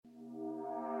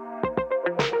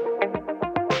The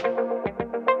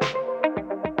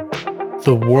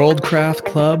Worldcraft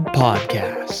Club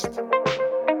Podcast.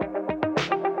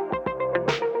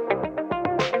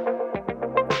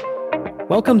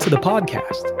 Welcome to the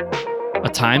podcast, a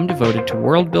time devoted to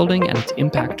world building and its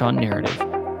impact on narrative,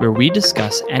 where we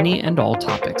discuss any and all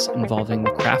topics involving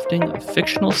the crafting of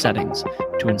fictional settings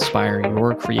to inspire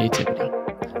your creativity.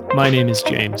 My name is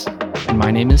James. And my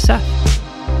name is Seth.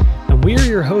 And we are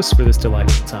your hosts for this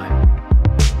delightful time.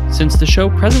 Since the show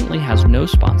presently has no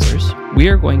sponsors, we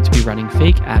are going to be running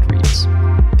fake ad reads.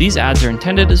 These ads are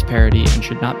intended as parody and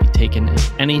should not be taken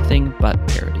as anything but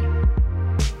parody.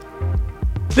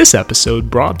 This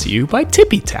episode brought to you by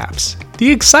Tippy Taps,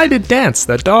 the excited dance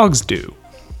that dogs do.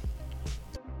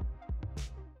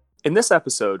 In this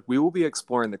episode, we will be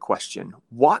exploring the question,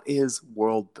 what is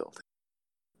world building?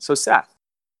 So Seth,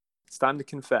 it's time to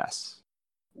confess.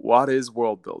 What is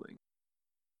world building?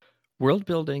 World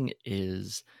building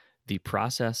is the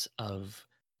process of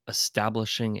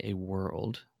establishing a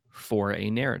world for a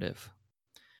narrative.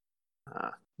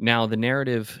 Now, the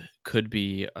narrative could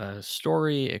be a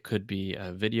story, it could be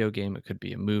a video game, it could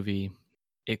be a movie,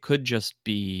 it could just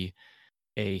be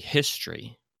a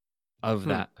history of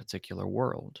that particular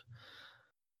world.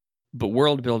 But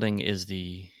world building is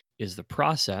the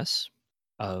process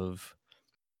of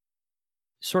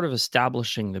sort of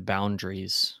establishing the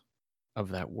boundaries of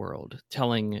that world,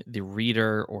 telling the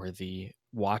reader or the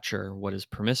watcher what is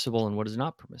permissible and what is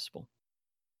not permissible.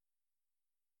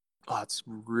 Oh, it's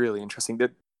really interesting.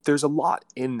 There's a lot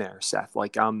in there, Seth.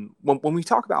 Like when we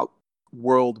talk about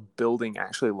world building,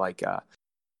 actually like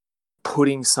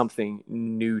putting something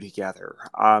new together,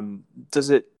 does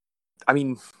it? I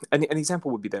mean, an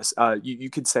example would be this. You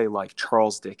could say like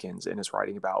Charles Dickens in his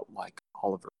writing about like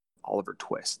Oliver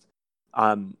Twist.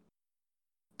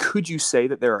 Could you say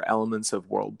that there are elements of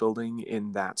world building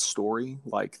in that story,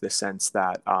 like the sense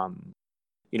that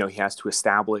he has to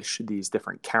establish these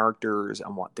different characters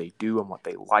and what they do and what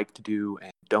they like to do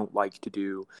and don't like to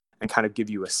do, and kind of give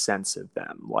you a sense of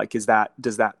them? Like, does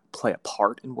that play a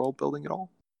part in world building at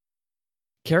all?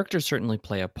 Characters certainly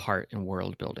play a part in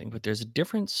world building, but there's a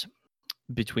difference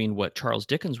between what Charles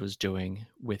Dickens was doing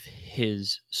with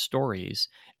his stories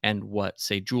and what,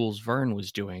 say, Jules Verne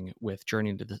was doing with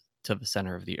Journey to the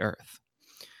Center of the Earth.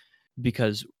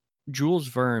 Because Jules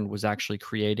Verne was actually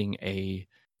creating a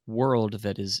world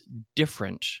that is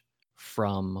different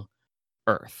from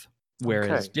Earth,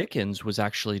 whereas Dickens was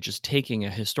actually just taking a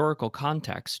historical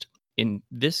context. In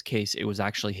this case, it was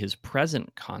actually his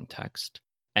present context,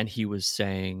 and he was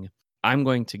saying, I'm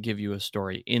going to give you a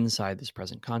story inside this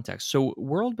present context. So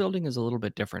world building is a little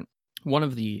bit different. One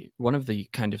of the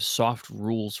kind of soft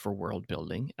rules for world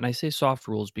building, and I say soft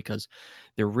rules because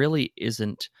there really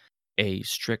isn't a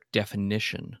strict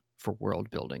definition for world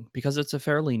building because it's a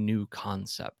fairly new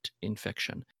concept in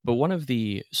fiction. But one of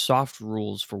the soft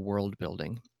rules for world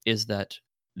building is that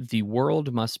the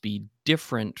world must be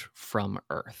different from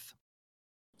Earth.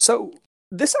 So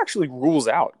this actually rules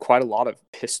out quite a lot of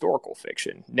historical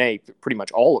fiction, nay, pretty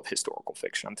much all of historical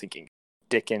fiction. I'm thinking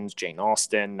Dickens, Jane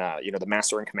Austen, the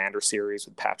Master and Commander series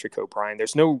with Patrick O'Brian.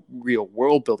 There's no real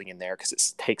world building in there because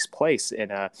it takes place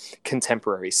in a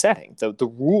contemporary setting. The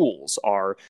rules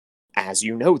are as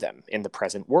you know them in the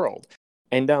present world,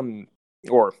 and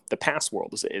or the past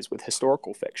world as it is with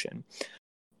historical fiction.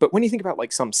 But when you think about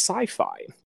like some sci-fi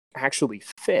actually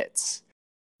fits,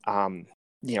 kind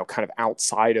of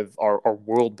outside of our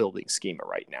world building schema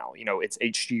right now. It's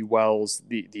H.G. Wells,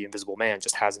 the Invisible Man,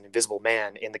 just has an invisible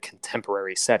man in the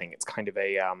contemporary setting. It's kind of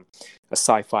a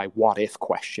sci-fi what if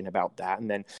question about that. And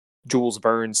then Jules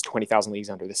Verne's 20,000 Leagues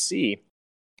Under the Sea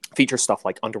features stuff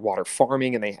like underwater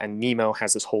farming, and Nemo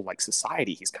has this whole like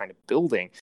society he's kind of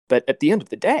building. But at the end of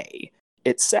the day,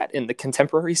 it's set in the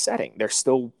contemporary setting. They're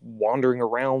still wandering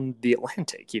around the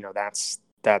Atlantic.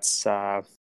 That's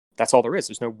all there is.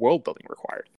 There's no world building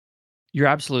required. You're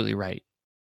absolutely right.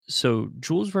 So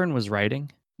Jules Verne was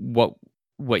writing what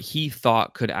he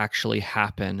thought could actually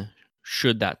happen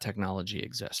should that technology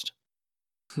exist.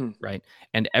 Right?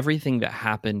 And everything that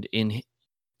happened in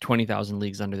 20,000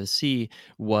 Leagues Under the Sea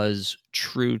was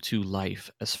true to life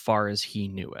as far as he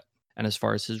knew it and as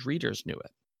far as his readers knew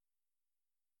it.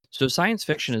 So science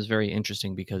fiction is very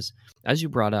interesting because, as you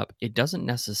brought up, it doesn't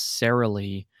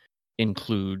necessarily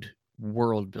include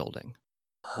world building,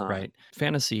 right?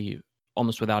 Fantasy,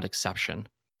 almost without exception,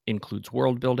 includes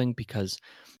world building because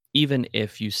even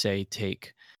if you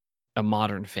take a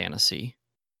modern fantasy,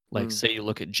 like say you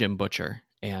look at Jim Butcher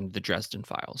and the Dresden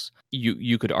Files,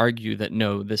 you could argue that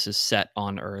no, this is set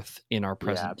on Earth in our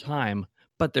present time,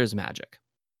 but there's magic.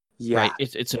 Right?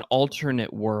 It's an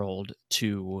alternate world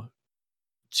to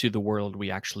to the world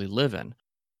we actually live in.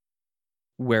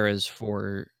 Whereas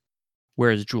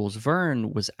Jules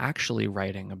Verne was actually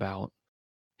writing about,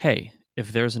 hey,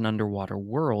 if there's an underwater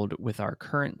world with our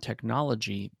current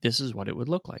technology, this is what it would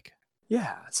look like.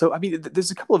 Yeah. So, I mean,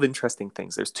 there's a couple of interesting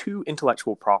things. There's two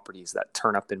intellectual properties that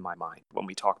turn up in my mind when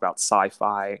we talk about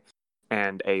sci-fi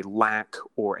and a lack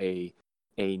or a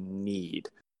need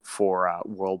for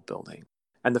world building.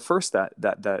 And the first that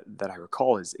I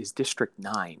recall is District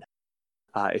 9.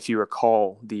 If you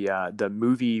recall the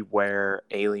movie where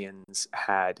aliens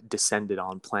had descended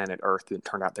on planet Earth, and it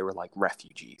turned out they were like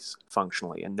refugees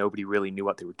functionally, and nobody really knew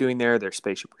what they were doing there. Their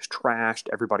spaceship was trashed.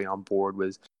 Everybody on board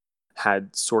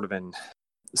had sort of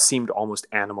seemed almost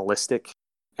animalistic,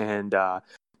 and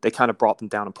they kind of brought them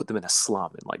down and put them in a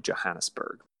slum in like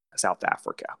Johannesburg, South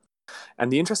Africa.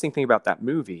 And the interesting thing about that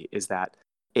movie is that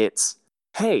it's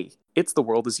the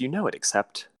world as you know it,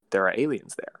 except there are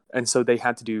aliens there. And so they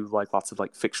had to do like lots of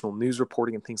like fictional news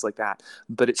reporting and things like that.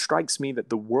 But it strikes me that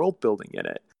the world building in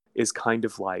it is kind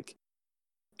of like,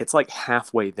 it's like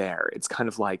halfway there. It's kind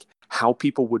of like how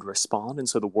people would respond. And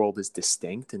so the world is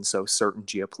distinct. And so certain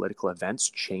geopolitical events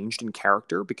changed in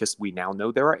character because we now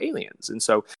know there are aliens. And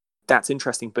so that's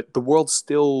interesting. But the world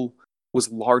still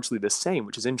was largely the same,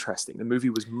 which is interesting. The movie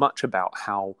was much about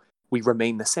how we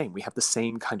remain the same. We have the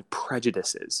same kind of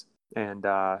prejudices. And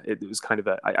it was kind of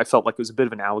I felt like it was a bit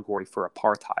of an allegory for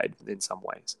apartheid in some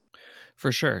ways.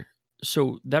 For sure.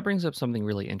 So that brings up something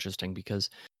really interesting, because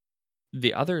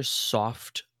the other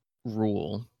soft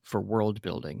rule for world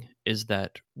building is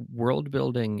that world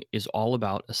building is all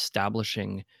about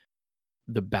establishing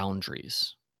the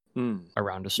boundaries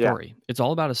around a Yeah, story. It's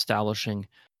all about establishing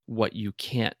what you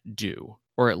can't do,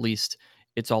 or at least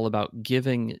it's all about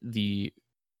giving the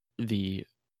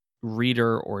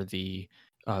reader or the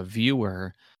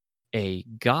viewer a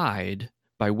guide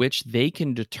by which they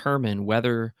can determine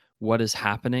whether what is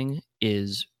happening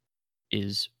is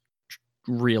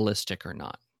realistic or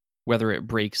not, whether it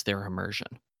breaks their immersion,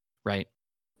 right?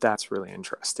 that's really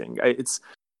interesting.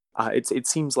 It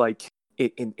seems like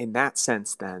in that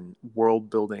sense, then world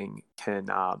building can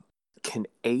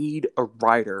aid a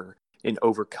writer in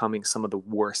overcoming some of the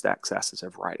worst excesses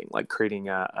of writing, like creating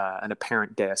an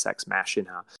apparent Deus Ex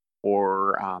Machina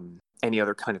or any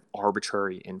other kind of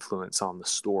arbitrary influence on the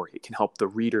story. It can help the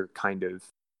reader kind of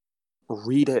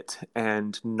read it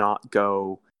and not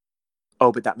go,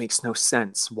 oh, but that makes no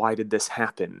sense. Why did this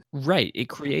happen? Right. It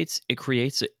creates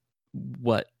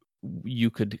what you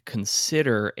could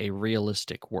consider a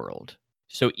realistic world.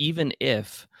 So even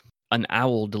if an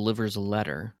owl delivers a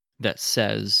letter that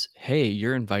says, "Hey,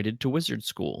 you're invited to wizard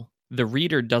school," the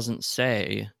reader doesn't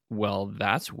say, "Well,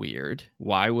 that's weird.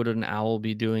 Why would an owl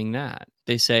be doing that?"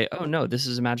 They say, "Oh no, this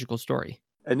is a magical story."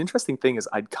 An interesting thing is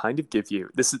I'd kind of give you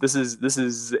this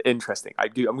is interesting. I'm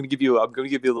going to give you a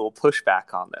little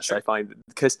pushback on this. Sure. I find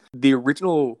because the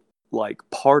original like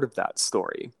part of that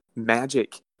story,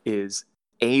 magic is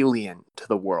alien to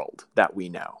the world that we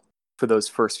know for those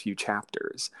first few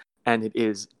chapters, and it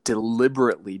is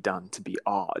deliberately done to be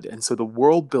odd. And so the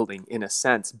world building in a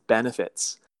sense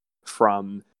benefits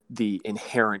from the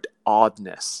inherent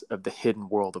oddness of the hidden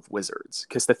world of wizards,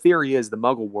 because the theory is the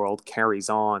muggle world carries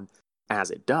on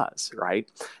as it does,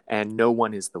 right? And no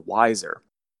one is the wiser.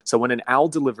 So when an owl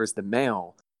delivers the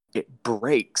mail, it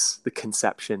breaks the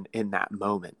conception in that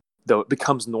moment, though it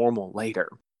becomes normal later.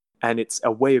 And it's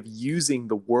a way of using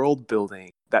the world building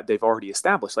that they've already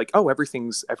established. Like, oh,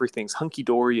 everything's hunky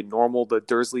dory and normal. The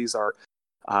Dursleys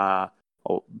are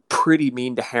pretty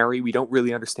mean to Harry. We don't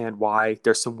really understand why.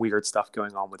 There's some weird stuff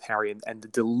going on with Harry, and the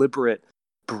deliberate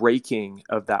breaking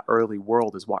of that early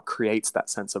world is what creates that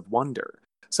sense of wonder.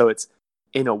 So it's,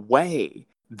 in a way,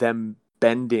 them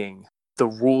bending the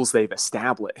rules they've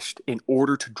established in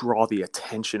order to draw the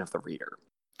attention of the reader.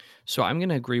 So I'm going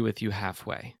to agree with you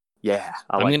halfway. Yeah,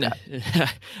 I'm like gonna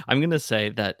that. I'm gonna say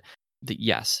that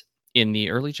yes, in the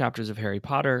early chapters of Harry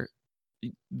Potter,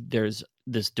 there's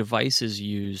this device is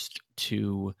used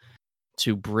to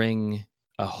bring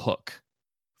a hook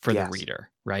for the Yes.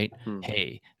 reader, right? Mhm.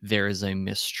 Hey, there is a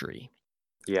mystery,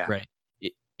 Yeah. right?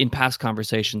 In past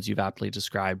conversations, you've aptly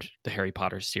described the Harry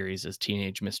Potter series as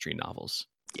teenage mystery novels,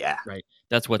 Yeah. right?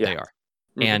 That's what Yeah. they are.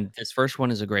 Mhm. And this first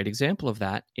one is a great example of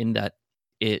that, in that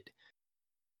it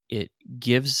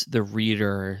gives the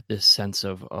reader this sense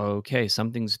of, okay,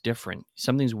 something's different,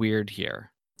 something's weird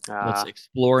here. Let's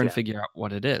explore and Yeah. figure out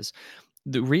what it is.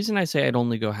 The reason I say I'd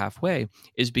only go halfway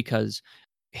is because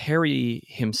Harry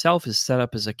himself is set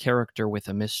up as a character with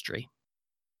a mystery.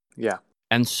 Yeah.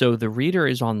 And so the reader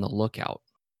is on the lookout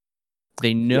They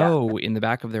Yeah. know in the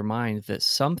back of their mind that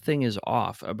something is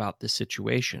off about this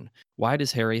situation. Why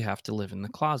does Harry have to live in the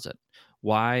closet?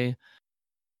 Why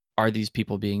are these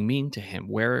people being mean to him?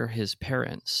 Where are his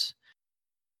parents?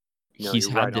 No, He's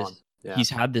you're had right on. this Yeah. he's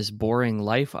had this boring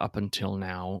life up until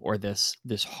now, or this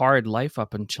hard life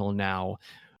up until now.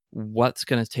 What's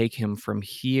going to take him from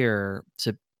here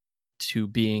to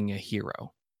being a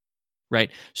hero?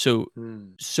 Right? So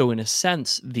Mm. in a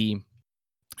sense, and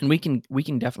we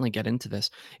can definitely get into this.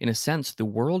 In a sense, the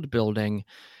world building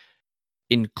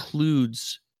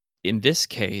includes, in this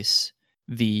case,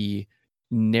 the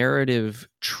narrative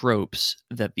tropes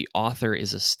that the author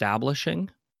is establishing,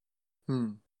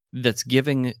 Hmm. that's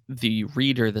giving the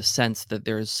reader the sense that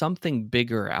there is something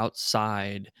bigger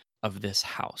outside of this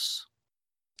house.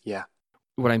 Yeah.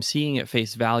 What I'm seeing at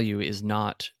face value is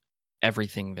not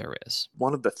everything there is.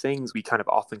 One of the things we kind of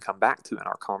often come back to in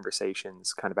our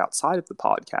conversations, kind of outside of the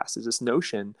podcast, is this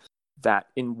notion that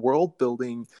in world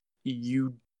building,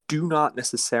 you do not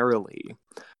necessarily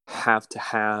have to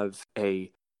have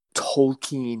a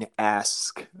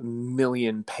Tolkien-esque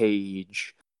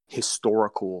million-page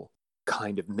historical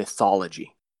kind of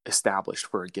mythology established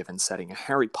for a given setting. And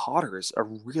Harry Potter is a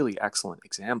really excellent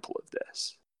example of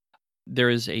this. There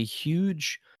is a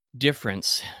huge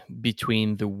difference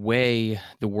between the way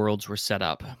the worlds were set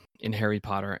up in Harry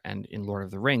Potter and in Lord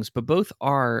of the Rings, but both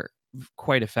are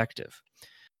quite effective.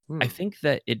 I think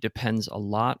that it depends a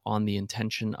lot on the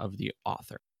intention of the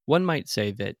author. One might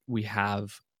say that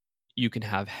you can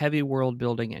have heavy world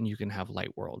building and you can have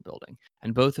light world building,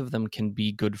 and both of them can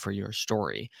be good for your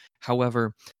story.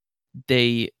 However,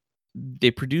 they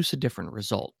produce a different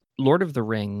result. Lord of the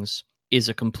Rings is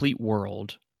a complete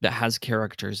world that has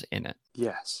characters in it.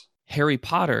 Yes. Harry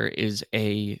Potter is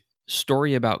a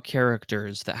story about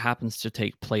characters that happens to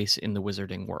take place in the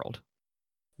wizarding world.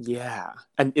 Yeah.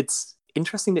 And it's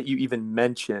interesting that you even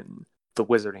mention the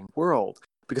Wizarding World,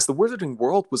 because the Wizarding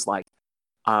World was like,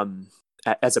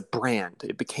 as a brand,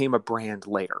 it became a brand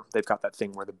later. They've got that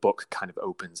thing where the book kind of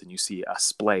opens and you see a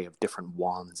splay of different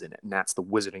wands in it, and that's the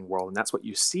Wizarding World, and that's what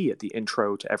you see at the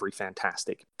intro to every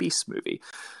Fantastic Beasts movie.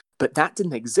 But that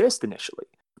didn't exist initially.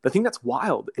 The thing that's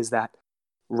wild is that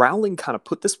Rowling kind of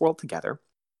put this world together,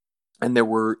 and there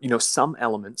were, some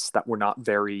elements that were not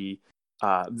very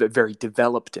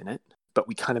developed in it, but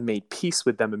we kind of made peace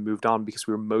with them and moved on because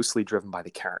we were mostly driven by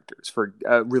the characters. For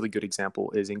a really good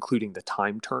example is including the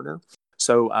Time Turner.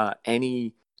 So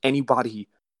anybody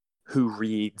who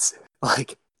reads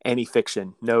like any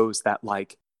fiction knows that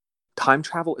like time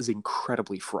travel is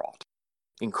incredibly fraught,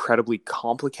 incredibly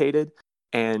complicated,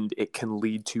 and it can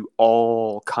lead to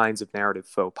all kinds of narrative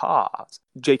faux pas.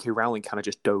 J.K. Rowling kind of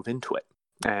just dove into it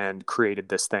and created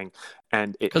this thing,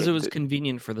 and Because it was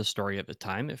convenient for the story at the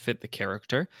time. It fit the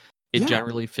character. It Yeah.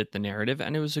 generally fit the narrative,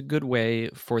 and it was a good way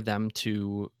for them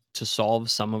to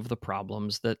solve some of the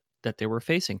problems that they were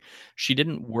facing. She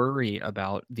didn't worry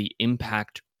about the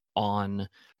impact on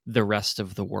the rest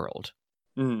of the world.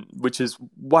 Which is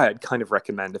why I'd kind of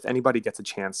recommend, if anybody gets a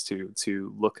chance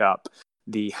to look up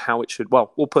the how it should.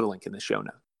 Well, we'll put a link in the show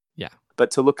note. Yeah.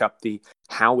 But to look up the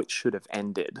how it should have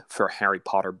ended for Harry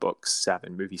Potter book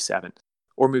 7, movie 7,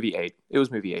 or movie 8. It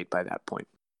was movie 8 by that point.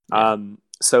 Yeah.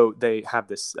 So they have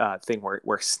this thing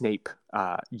where Snape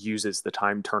uses the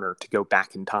Time Turner to go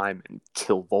back in time and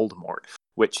kill Voldemort,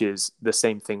 which is the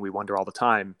same thing we wonder all the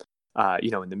time.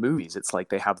 In the movies, it's like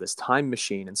they have this time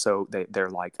machine, and so they're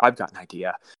like, I've got an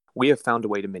idea. We have found a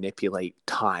way to manipulate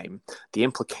time. The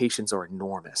implications are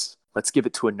enormous. Let's give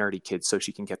it to a nerdy kid so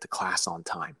she can get to class on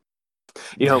time.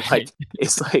 Like,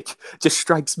 it's like, just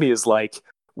strikes me as like,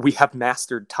 we have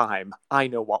mastered time. I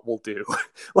know what we'll do.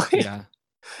 Yeah.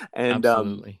 And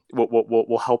absolutely.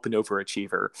 We'll help an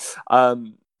overachiever.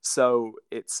 So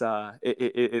it's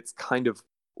kind of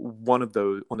one of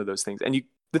those things. And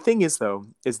the thing is, though,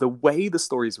 is the way the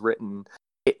story's written,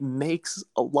 it makes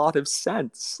a lot of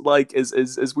sense. Like,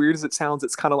 as weird as it sounds,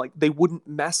 it's kind of like they wouldn't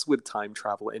mess with time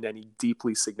travel in any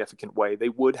deeply significant way. They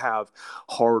would have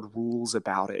hard rules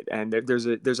about it, and there's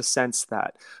a sense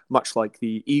that, much like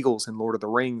the Eagles in Lord of the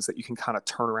Rings, that you can kind of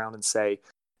turn around and say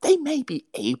they may be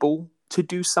able to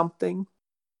do something,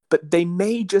 but they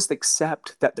may just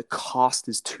accept that the cost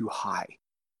is too high,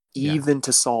 even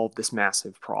to solve this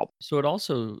massive problem. So it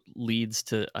also leads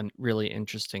to a really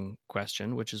interesting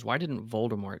question, which is, why didn't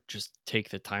Voldemort just take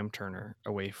the Time Turner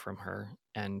away from her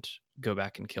and go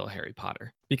back and kill Harry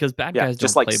Potter? Because bad guys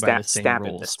just don't like play by the same stab him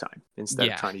rules. this time instead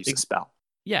of trying to use a spell.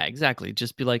 Yeah, exactly.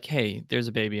 Just be like, hey, there's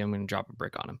a baby. I'm going to drop a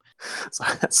brick on him. So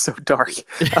that's so dark.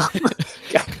 Um,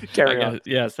 I carry on. guess,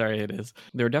 yeah, sorry, it is.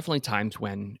 There are definitely times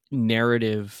when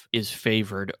narrative is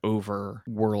favored over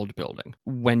world building.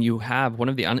 When you have one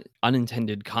of the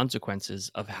unintended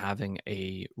consequences of having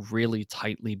a really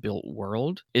tightly built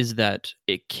world is that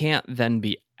it can't then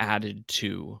be added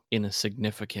to in a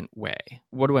significant way.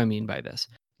 What do I mean by this?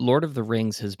 Lord of the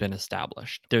Rings has been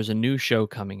established. There's a new show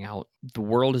coming out. The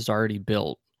world is already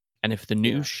built. And if the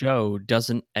new Yeah. show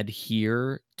doesn't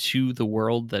adhere to the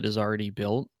world that is already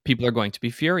built, people are going to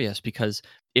be furious because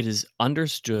it is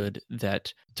understood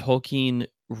that Tolkien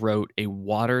wrote a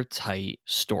watertight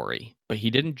story. But he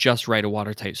didn't just write a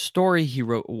watertight story, he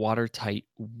wrote a watertight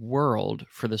world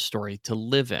for the story to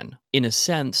live in. In a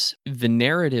sense, the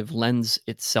narrative lends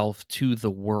itself to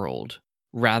the world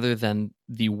rather than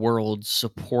the world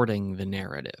supporting the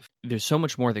narrative. There's so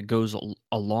much more that goes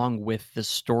along with the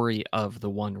story of the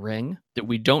One Ring that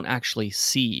we don't actually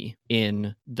see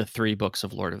in the 3 books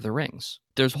of Lord of the Rings.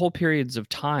 There's whole periods of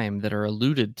time that are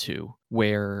alluded to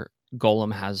where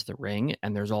Gollum has the ring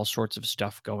and there's all sorts of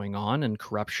stuff going on and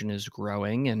corruption is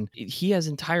growing, and he has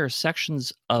entire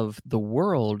sections of the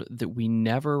world that we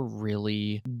never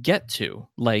really get to,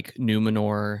 like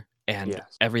Numenor and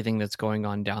Yes. everything that's going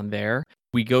on down there.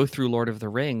 We go through Lord of the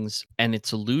Rings and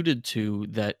it's alluded to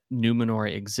that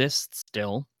Numenor exists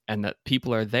still and that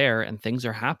people are there and things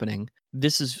are happening.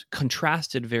 This is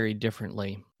contrasted very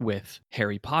differently with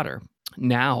Harry Potter.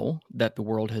 Now that the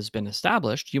world has been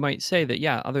established, you might say that,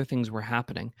 yeah, other things were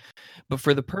happening. But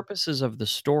for the purposes of the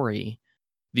story,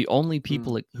 the only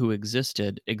people who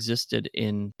existed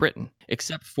in Britain,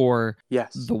 except for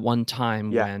Yes. the one time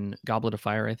Yeah. when Goblet of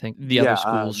Fire, I think, the other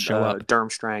schools show up.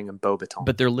 Durmstrang and Beauxbaton.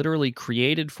 But they're literally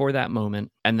created for that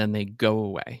moment and then they go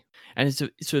away. And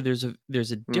so there's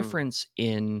a difference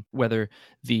in whether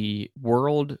the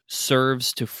world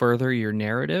serves to further your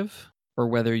narrative or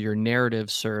whether your narrative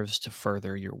serves to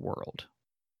further your world.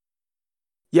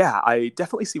 Yeah, I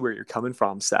definitely see where you're coming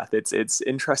from, Seth. It's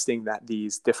interesting that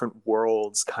these different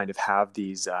worlds kind of have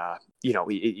these.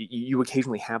 You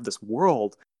occasionally have this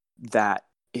world that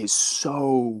is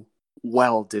so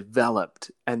well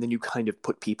developed, and then you kind of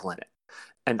put people in it.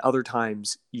 And other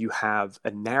times you have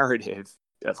a narrative,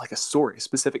 like a story, a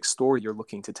specific story you're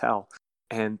looking to tell,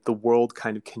 and the world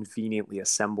kind of conveniently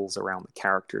assembles around the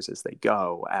characters as they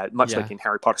go. Much like in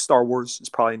Harry Potter, Star Wars is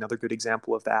probably another good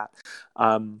example of that.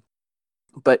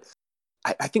 But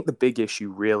I think the big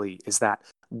issue really is that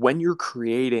when you're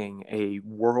creating a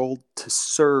world to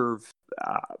serve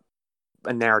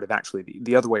a narrative, actually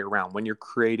the other way around, when you're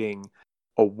creating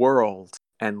a world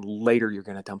and later you're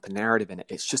going to dump a narrative in it,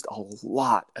 it's just a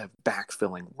lot of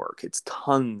backfilling work. It's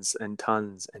tons and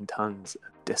tons and tons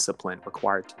of discipline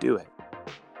required to do it.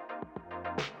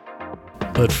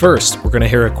 But first, we're going to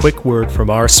hear a quick word from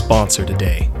our sponsor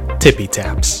today, Tippy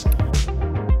Taps.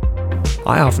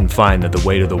 I often find that the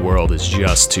weight of the world is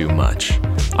just too much.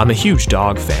 I'm a huge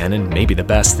dog fan, and maybe the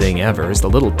best thing ever is the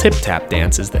little tip-tap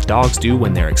dances that dogs do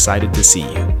when they're excited to see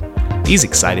you. These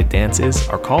excited dances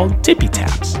are called tippy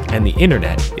taps, and the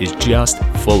internet is just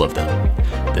full of them.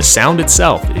 The sound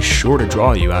itself is sure to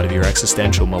draw you out of your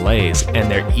existential malaise, and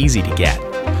they're easy to get.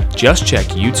 Just check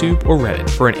YouTube or Reddit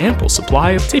for an ample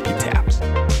supply of tippy taps.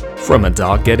 From a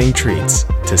dog getting treats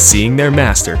to seeing their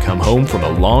master come home from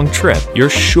a long trip, you're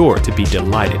sure to be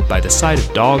delighted by the sight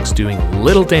of dogs doing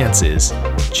little dances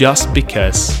just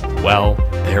because, well,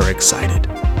 they're excited.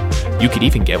 You could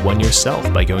even get one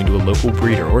yourself by going to a local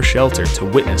breeder or shelter to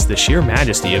witness the sheer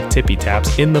majesty of Tippy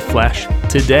Taps in the flesh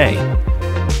today.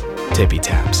 Tippy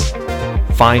Taps.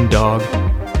 Find dog,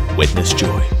 witness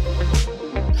joy.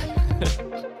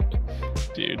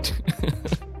 Dude.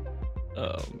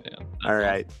 Oh, man. All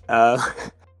right.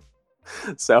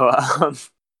 So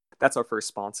that's our first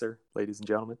sponsor, ladies and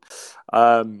gentlemen.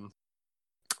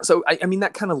 So I mean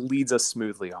that kind of leads us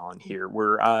smoothly on here.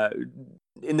 We're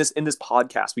in this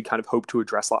podcast, we kind of hope to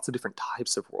address lots of different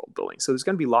types of world building. So there's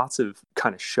going to be lots of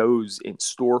kind of shows in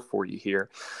store for you here.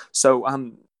 So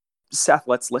Seth,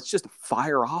 let's just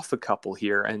fire off a couple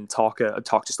here and talk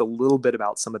just a little bit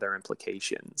about some of their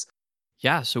implications.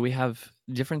 Yeah, so we have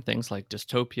different things like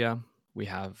dystopia, we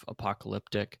have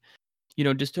apocalyptic. You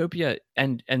know, dystopia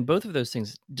and both of those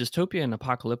things, dystopia and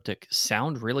apocalyptic,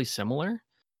 sound really similar,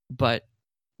 but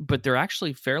they're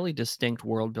actually fairly distinct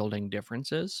world building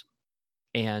differences.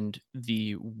 And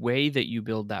the way that you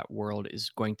build that world is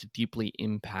going to deeply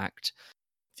impact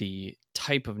the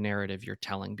type of narrative you're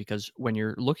telling. Because when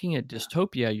you're looking at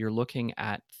dystopia, you're looking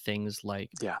at things like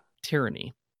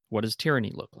tyranny, What does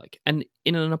tyranny look like? And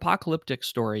in an apocalyptic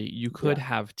story, you could Yeah.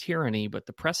 have tyranny, but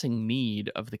the pressing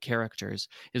need of the characters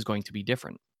is going to be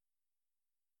different.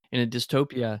 In a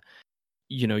dystopia,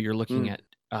 you're looking Mm. at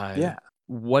Yeah.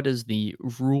 what does the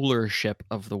rulership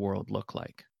of the world look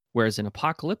like? Whereas in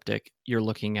apocalyptic, you're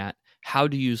looking at how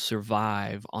do you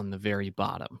survive on the very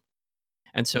bottom?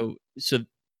 And so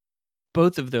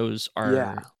both of those Yeah.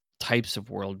 are types of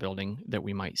world building that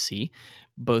we might see.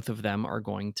 Both of them are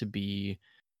going to be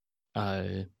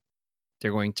uh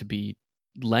they're going to be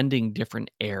lending different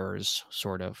airs,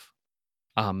 sort of.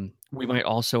 We might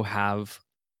also have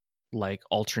like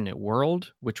alternate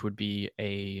world, which would be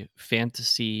a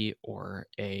fantasy or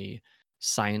a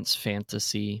science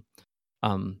fantasy.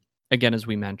 Um, Again, as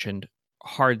we mentioned,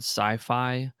 hard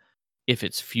sci-fi, if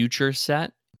it's future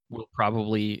set, will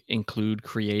probably include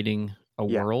creating a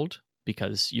Yeah. world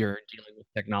because you're dealing with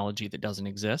technology that doesn't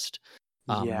exist.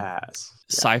 Um, Yes.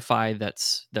 Yeah. Sci-fi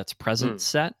that's present Mm.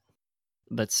 set,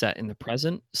 that's set in the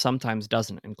present, sometimes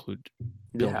doesn't include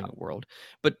Yeah. building a world.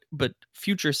 But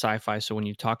future sci-fi, so when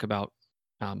you talk about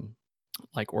um,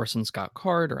 like Orson Scott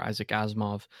Card or Isaac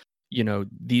Asimov,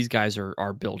 these guys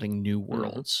are building new Mhm.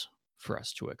 worlds for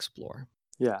us to explore.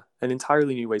 Yeah, and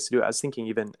entirely new ways to do it. I was thinking,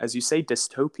 even as you say,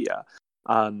 dystopia.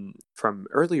 From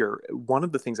earlier, one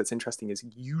of the things that's interesting is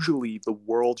usually the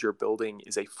world you're building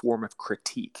is a form of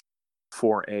critique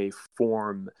for a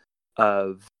form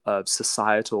of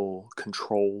societal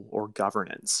control or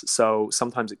governance. So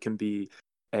sometimes it can be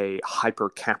a hyper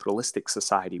capitalistic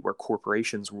society where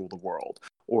corporations rule the world,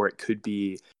 or it could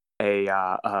be a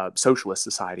socialist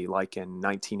society like in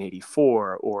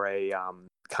 1984, or a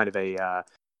kind of a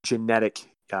genetic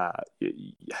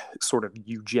sort of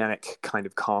eugenic kind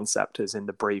of concept as in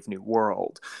the Brave New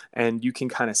World. And you can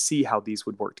kind of see how these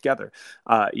would work together.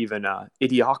 Even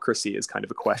Idiocracy is kind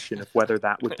of a question of whether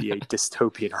that would be a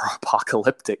dystopian or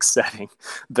apocalyptic setting.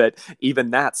 But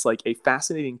even that's like a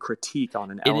fascinating critique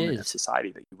on an It element of is.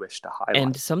 society that you wish to And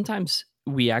highlight. sometimes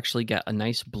we actually get a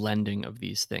nice blending of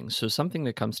these things. So something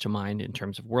that comes to mind in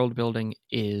terms of world building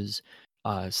is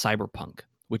cyberpunk,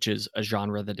 which is a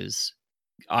genre that is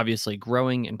obviously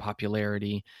growing in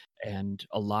popularity, and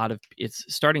it's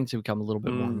starting to become a little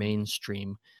bit more Mm,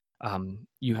 mainstream.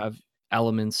 You have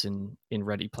elements in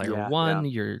Ready Player yeah, yeah.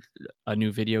 One. A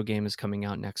new video game is coming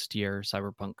out next year,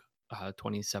 Cyberpunk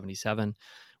 2077,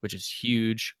 which is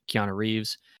huge. Keanu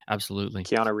Reeves, absolutely.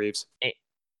 Keanu Reeves. Eh,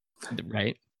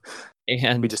 right. We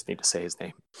And just need to say his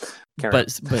name. Carry on.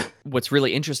 but what's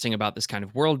really interesting about this kind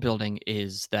of world building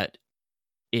is that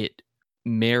it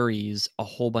marries a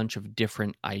whole bunch of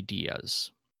different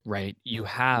ideas, right? You Yeah.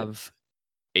 have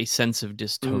a sense of Mm,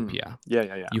 dystopia. yeah,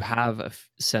 yeah, yeah. You have a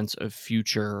sense of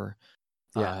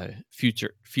Yeah.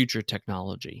 future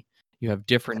technology. You have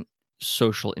different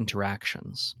social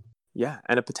interactions. Yeah,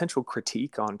 and a potential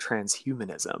critique on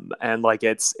transhumanism, and like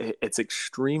it's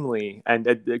extremely, and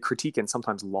a critique and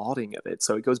sometimes lauding of it.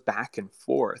 So it goes back and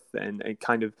forth, and it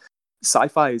kind of,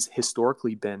 sci-fi has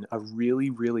historically been a really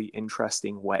really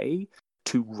interesting way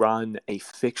to run a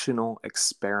fictional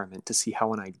experiment to see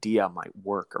how an idea might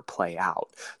work or play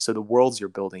out. So the worlds you're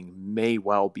building may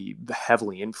well be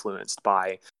heavily influenced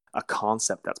by a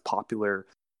concept that's popular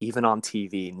even on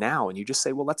TV now, and you just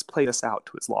say, well, let's play this out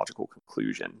to its logical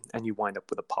conclusion, and you wind up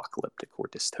with apocalyptic or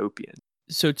dystopian.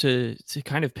 So to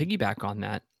kind of piggyback on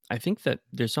that, I think that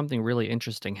there's something really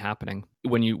interesting happening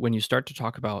when you start to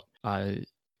talk about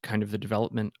kind of the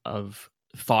development of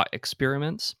thought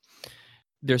experiments.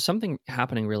 There's something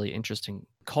happening really interesting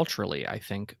culturally, I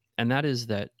think, and that is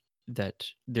that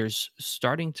there's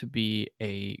starting to be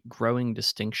a growing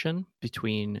distinction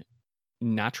between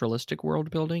naturalistic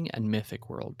world building and mythic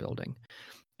world building.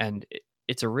 And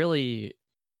it's a really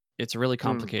Hmm.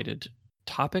 complicated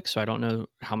topic, so I don't know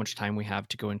how much time we have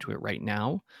to go into it right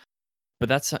now, but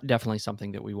that's definitely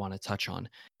something that we want to touch on.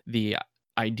 The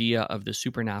idea of the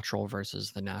supernatural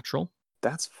versus the natural.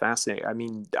 That's fascinating. I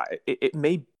mean, it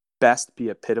may best be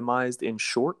epitomized in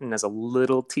short and as a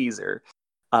little teaser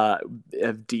uh,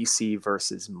 of DC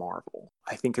versus Marvel.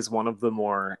 I think is one of the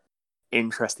more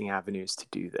interesting avenues to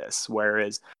do this.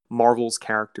 Whereas Marvel's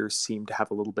characters seem to have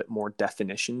a little bit more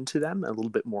definition to them, a little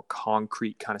bit more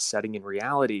concrete kind of setting in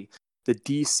reality. The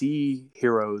DC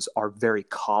heroes are very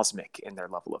cosmic in their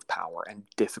level of power and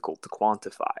difficult to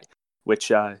quantify. Which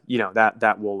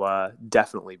that will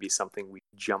definitely be something we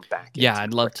jump back Yeah, into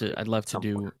I'd love to quickly I'd love at to some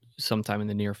point. do sometime in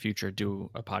the near future do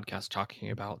a podcast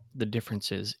talking about the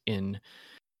differences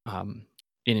um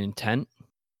in intent,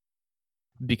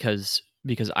 because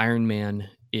Iron Man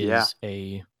Yeah. is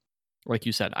a like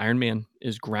you said, Iron Man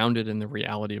is grounded in the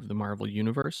reality of the Marvel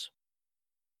universe.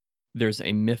 There's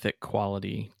a mythic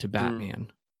quality to Mm.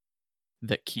 Batman,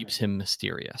 that keeps him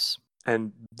mysterious.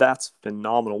 And that's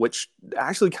phenomenal, which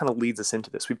actually kind of leads us into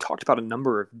this. We've talked about a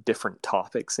number of different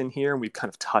topics in here, and we've kind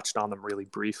of touched on them really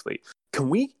briefly. Can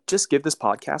we just give this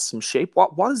podcast some shape?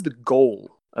 What is the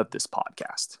goal of this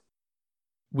podcast?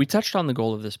 We touched on the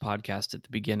goal of this podcast at the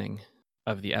beginning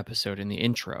of the episode in the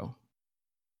intro.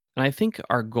 And I think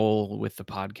our goal with the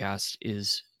podcast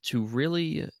is to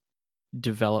really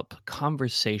develop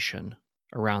conversation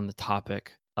around the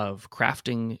topic of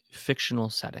crafting fictional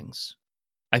settings.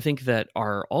 I think that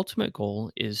our ultimate goal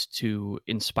is to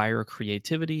inspire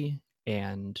creativity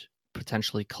and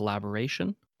potentially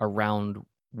collaboration around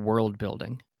world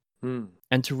building,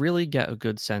 and to really get a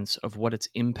good sense of what its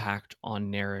impact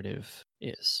on narrative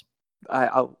is.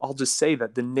 I'll just say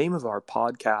that the name of our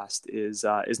podcast is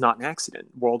not an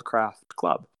accident. Worldcraft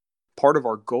Club. Part of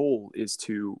our goal is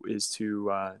to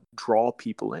draw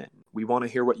people in. We want to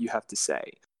hear what you have to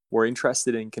say. We're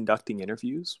interested in conducting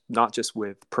interviews, not just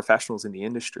with professionals in the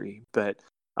industry, but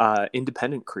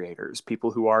independent creators,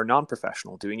 people who are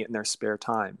non-professional, doing it in their spare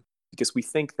time, because we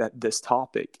think that this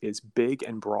topic is big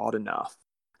and broad enough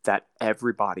that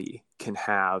everybody can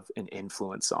have an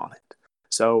influence on it.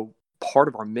 So part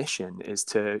of our mission is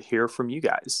to hear from you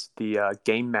guys, the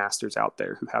game masters out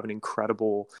there who have an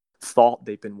incredible thought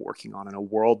they've been working on in a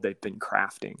world they've been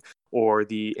crafting, or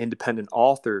the independent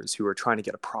authors who are trying to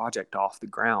get a project off the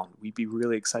ground. We'd be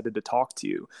really excited to talk to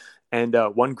you. And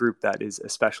one group that is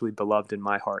especially beloved in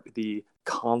my heart, the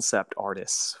concept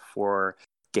artists for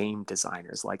game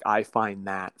designers. Like, I find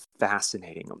that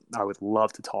fascinating. I would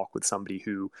love to talk with somebody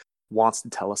who wants to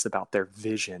tell us about their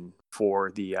vision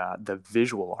for the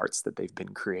visual arts that they've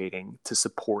been creating to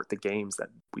support the games that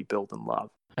we build and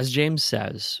love. As James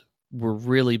says, we're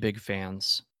really big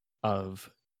fans of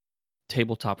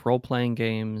tabletop role-playing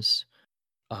games,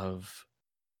 of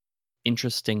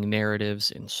interesting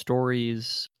narratives and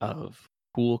stories, of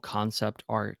cool concept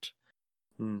art.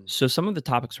 So some of the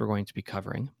topics we're going to be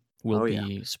covering will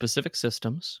be specific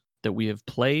systems that we have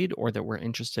played or that we're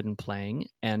interested in playing,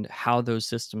 and how those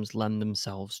systems lend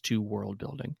themselves to world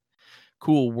building.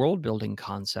 Cool world building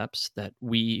concepts that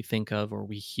we think of or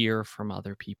we hear from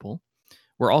other people.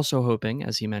 We're also hoping,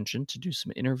 as he mentioned, to do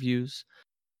some interviews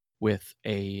with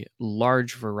a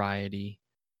large variety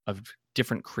of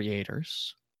different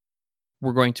creators.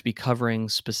 We're going to be covering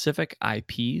specific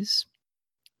IPs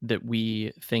that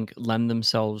we think lend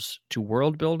themselves to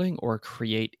world building or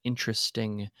create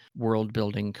interesting world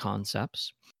building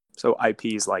concepts. So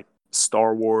IPs like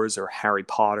Star Wars or Harry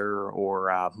Potter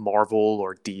or Marvel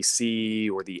or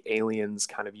DC or the Aliens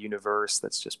kind of universe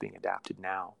that's just being adapted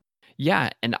now.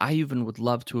 Yeah, and I even would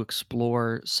love to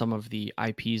explore some of the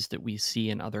IPs that we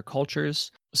see in other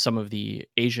cultures, some of the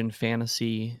Asian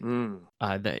fantasy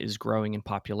that is growing in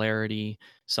popularity,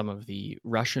 some of the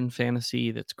Russian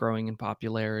fantasy that's growing in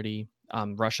popularity,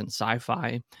 Russian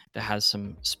sci-fi that has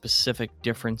some specific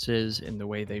differences in the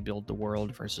way they build the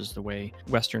world versus the way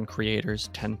Western creators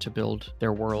tend to build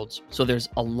their worlds. So there's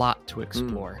a lot to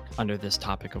explore under this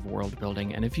topic of world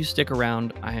building. And if you stick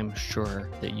around, I am sure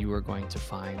that you are going to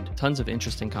find tons of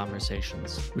interesting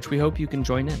conversations, which we hope you can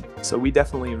join in. So we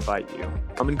definitely invite you.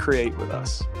 Come and create with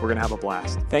us. We're going to have a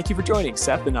blast. Thank you for joining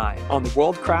Seth and I on the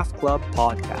Worldcraft Club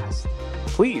podcast.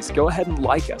 Please go ahead and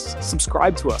like us,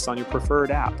 subscribe to us on your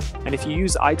preferred app, and if you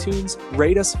use iTunes,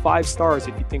 rate us 5 stars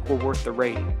if you think we're worth the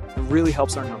rating. It really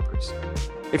helps our numbers.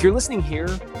 If you're listening here,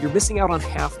 you're missing out on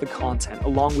half the content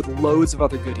along with loads of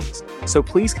other goodies, so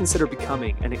please consider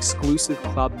becoming an exclusive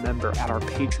club member at our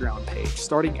Patreon page,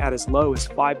 starting at as low as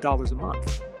 $5 a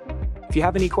month. If you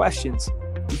have any questions,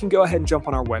 you can go ahead and jump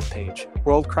on our webpage,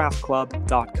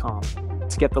 worldcraftclub.com,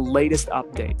 to get the latest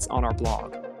updates on our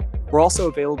blog. We're also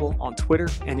available on Twitter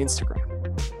and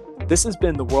Instagram. This has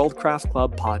been the Worldcraft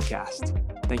Club podcast.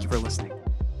 Thank you for listening.